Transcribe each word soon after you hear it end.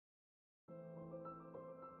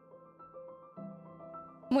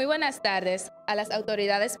Muy buenas tardes a las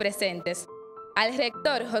autoridades presentes, al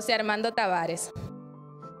rector José Armando Tavares,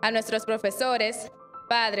 a nuestros profesores,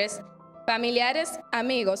 padres, familiares,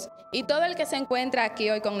 amigos y todo el que se encuentra aquí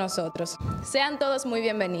hoy con nosotros. Sean todos muy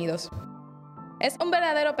bienvenidos. Es un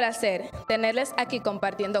verdadero placer tenerles aquí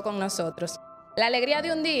compartiendo con nosotros la alegría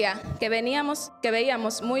de un día que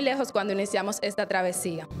veíamos muy lejos cuando iniciamos esta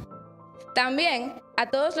travesía. También a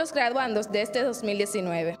todos los graduandos de este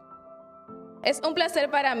 2019. Es un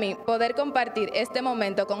placer para mí poder compartir este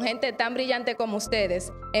momento con gente tan brillante como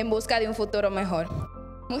ustedes en busca de un futuro mejor.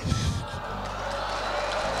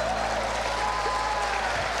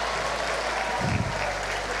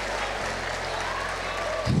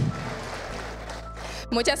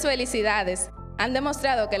 Muchas felicidades. Han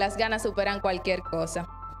demostrado que las ganas superan cualquier cosa.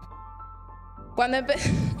 Cuando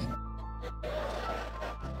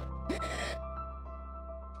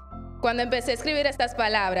empecé a escribir estas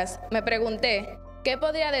palabras, me pregunté qué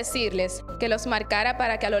podría decirles que los marcara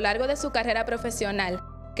para que a lo largo de su carrera profesional,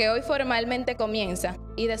 que hoy formalmente comienza,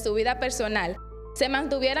 y de su vida personal, se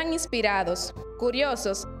mantuvieran inspirados,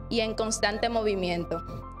 curiosos y en constante movimiento.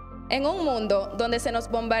 En un mundo donde se nos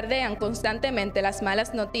bombardean constantemente las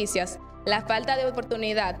malas noticias, la falta de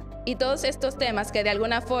oportunidad y todos estos temas que de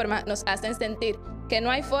alguna forma nos hacen sentir que no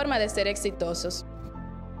hay forma de ser exitosos.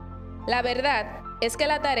 La verdad es que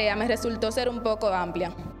la tarea me resultó ser un poco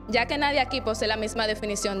amplia, ya que nadie aquí posee la misma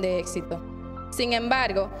definición de éxito. Sin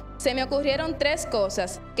embargo, se me ocurrieron 3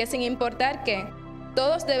 cosas que, sin importar qué,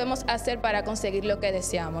 todos debemos hacer para conseguir lo que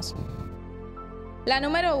deseamos. La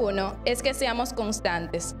número 1 es que seamos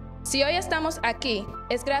constantes. Si hoy estamos aquí,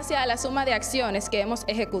 es gracias a la suma de acciones que hemos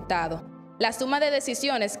ejecutado, la suma de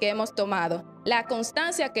decisiones que hemos tomado, la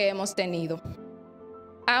constancia que hemos tenido.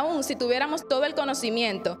 Aún si tuviéramos todo el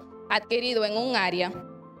conocimiento adquirido en un área,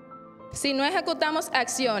 si no ejecutamos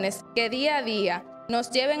acciones que día a día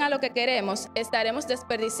nos lleven a lo que queremos, estaremos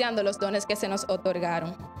desperdiciando los dones que se nos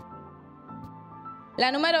otorgaron.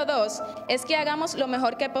 La número 2 es que hagamos lo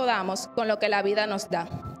mejor que podamos con lo que la vida nos da.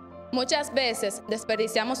 Muchas veces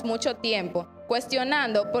desperdiciamos mucho tiempo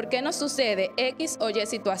cuestionando por qué nos sucede X o Y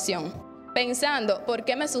situación, pensando por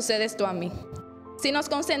qué me sucede esto a mí. Si nos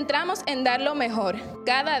concentramos en dar lo mejor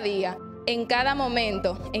cada día, en cada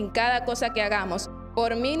momento, en cada cosa que hagamos,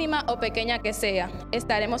 por mínima o pequeña que sea,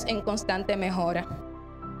 estaremos en constante mejora.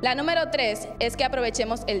 La número 3 es que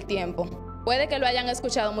aprovechemos el tiempo. Puede que lo hayan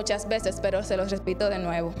escuchado muchas veces, pero se los repito de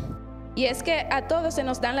nuevo. Y es que a todos se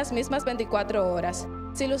nos dan las mismas 24 horas.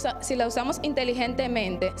 Si la usamos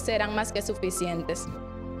inteligentemente, serán más que suficientes.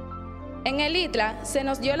 En el ITLA se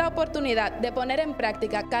nos dio la oportunidad de poner en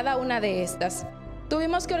práctica cada una de estas.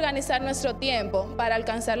 Tuvimos que organizar nuestro tiempo para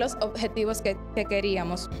alcanzar los objetivos que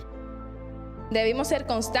queríamos. Debimos ser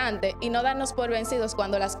constantes y no darnos por vencidos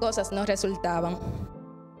cuando las cosas no resultaban.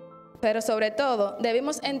 Pero sobre todo,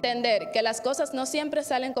 debimos entender que las cosas no siempre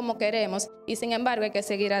salen como queremos y sin embargo hay que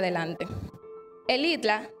seguir adelante. El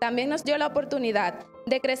ITLA también nos dio la oportunidad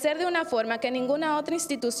de crecer de una forma que ninguna otra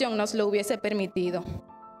institución nos lo hubiese permitido.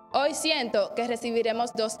 Hoy siento que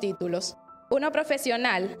recibiremos 2 títulos, uno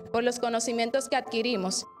profesional por los conocimientos que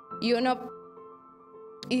adquirimos y otro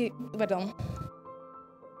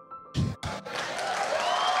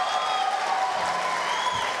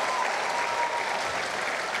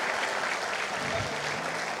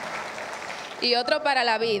para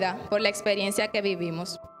la vida por la experiencia que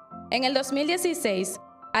vivimos. En el 2016,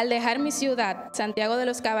 al dejar mi ciudad, Santiago de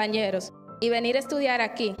los Caballeros, y venir a estudiar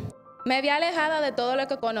aquí, me vi alejada de todo lo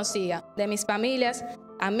que conocía, de mis familias,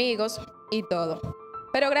 amigos y todo.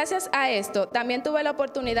 Pero gracias a esto, también tuve la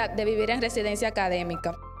oportunidad de vivir en residencia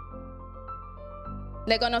académica,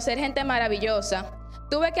 de conocer gente maravillosa.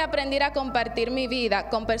 Tuve que aprender a compartir mi vida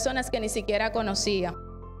con personas que ni siquiera conocía,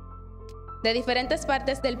 de diferentes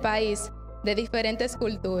partes del país, de diferentes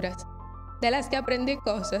culturas, de las que aprendí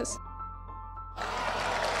cosas.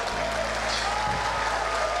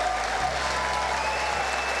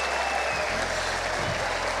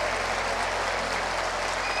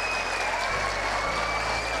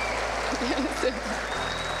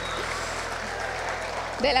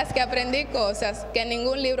 De las que aprendí cosas que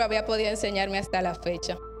ningún libro había podido enseñarme hasta la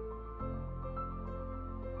fecha.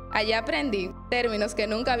 Allá aprendí términos que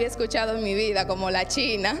nunca había escuchado en mi vida, como la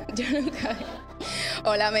china,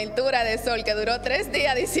 o la mentura de sol, que duró 3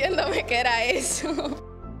 días diciéndome que era eso.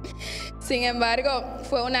 Sin embargo,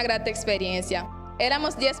 fue una grata experiencia.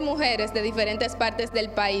 Éramos 10 mujeres de diferentes partes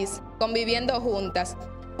del país, conviviendo juntas.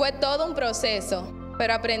 Fue todo un proceso,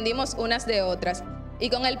 pero aprendimos unas de otras. Y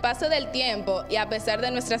con el paso del tiempo, y a pesar de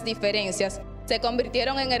nuestras diferencias, se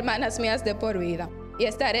convirtieron en hermanas mías de por vida. Y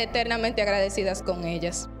estaré eternamente agradecidas con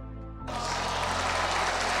ellas.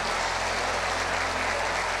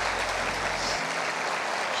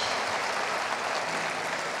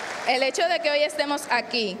 El hecho de que hoy estemos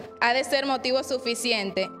aquí ha de ser motivo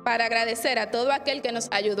suficiente para agradecer a todo aquel que nos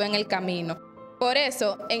ayudó en el camino. Por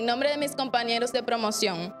eso, en nombre de mis compañeros de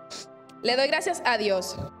promoción, le doy gracias a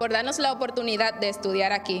Dios por darnos la oportunidad de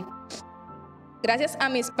estudiar aquí. Gracias a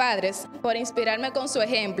mis padres por inspirarme con su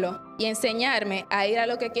ejemplo y enseñarme a ir a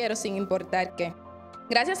lo que quiero sin importar qué.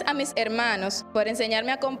 Gracias a mis hermanos por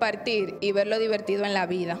enseñarme a compartir y ver lo divertido en la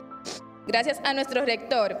vida. Gracias a nuestro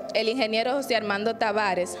rector, el ingeniero José Armando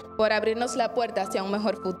Tavares, por abrirnos la puerta hacia un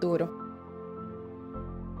mejor futuro.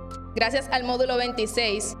 Gracias al módulo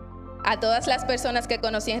 26, a todas las personas que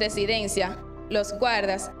conocí en residencia, los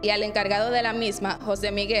guardas y al encargado de la misma,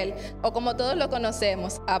 José Miguel, o como todos lo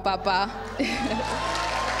conocemos, a papá.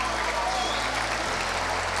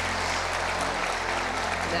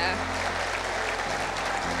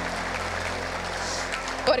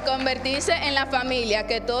 Por convertirse en la familia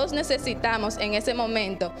que todos necesitamos en ese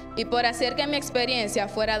momento y por hacer que mi experiencia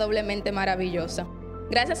fuera doblemente maravillosa.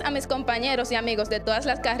 Gracias a mis compañeros y amigos de todas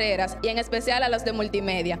las carreras y en especial a los de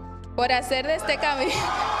Multimedia, por hacer de este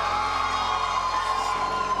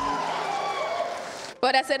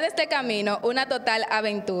camino una total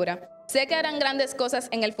aventura. Sé que harán grandes cosas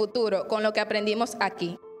en el futuro con lo que aprendimos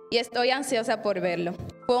aquí y estoy ansiosa por verlo.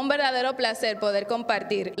 Fue un verdadero placer poder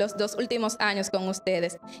compartir los 2 últimos años con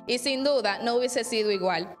ustedes y sin duda no hubiese sido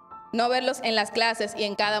igual. No verlos en las clases y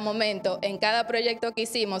en cada momento, en cada proyecto que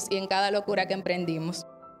hicimos y en cada locura que emprendimos.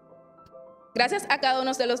 Gracias a cada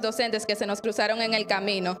uno de los docentes que se nos cruzaron en el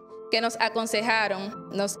camino, que nos aconsejaron,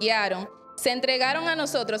 nos guiaron, se entregaron a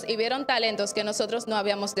nosotros y vieron talentos que nosotros no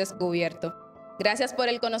habíamos descubierto. Gracias por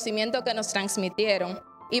el conocimiento que nos transmitieron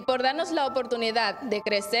y por darnos la oportunidad de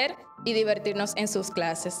crecer y divertirnos en sus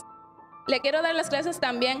clases. Le quiero dar las gracias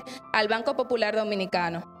también al Banco Popular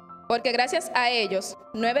Dominicano, porque gracias a ellos,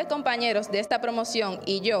 9 compañeros de esta promoción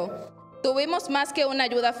y yo, tuvimos más que una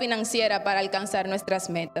ayuda financiera para alcanzar nuestras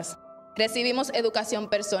metas. Recibimos educación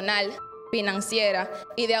personal, financiera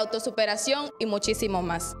y de autosuperación y muchísimo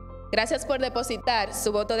más. Gracias por depositar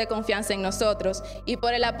su voto de confianza en nosotros y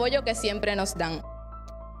por el apoyo que siempre nos dan.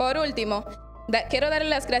 Por último, quiero darle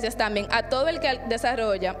las gracias también a todo el que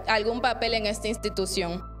desarrolla algún papel en esta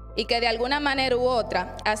institución y que de alguna manera u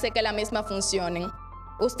otra hace que la misma funcione.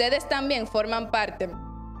 Ustedes también forman parte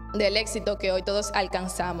del éxito que hoy todos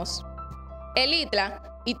alcanzamos. El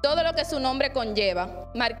ITLA y todo lo que su nombre conlleva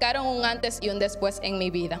marcaron un antes y un después en mi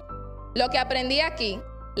vida. Lo que aprendí aquí,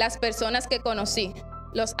 las personas que conocí,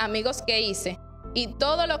 los amigos que hice y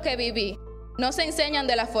todo lo que viví no se enseñan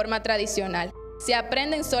de la forma tradicional, se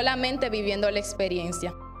aprenden solamente viviendo la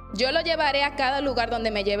experiencia. Yo lo llevaré a cada lugar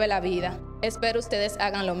donde me lleve la vida. Espero ustedes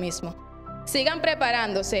hagan lo mismo. Sigan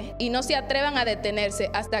preparándose y no se atrevan a detenerse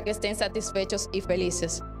hasta que estén satisfechos y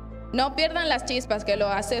felices. No pierdan la chispa que los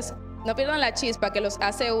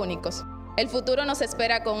hace únicos. El futuro nos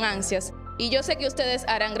espera con ansias y yo sé que ustedes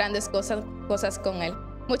harán grandes cosas con él.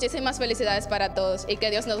 Muchísimas felicidades para todos y que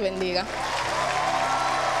Dios nos bendiga.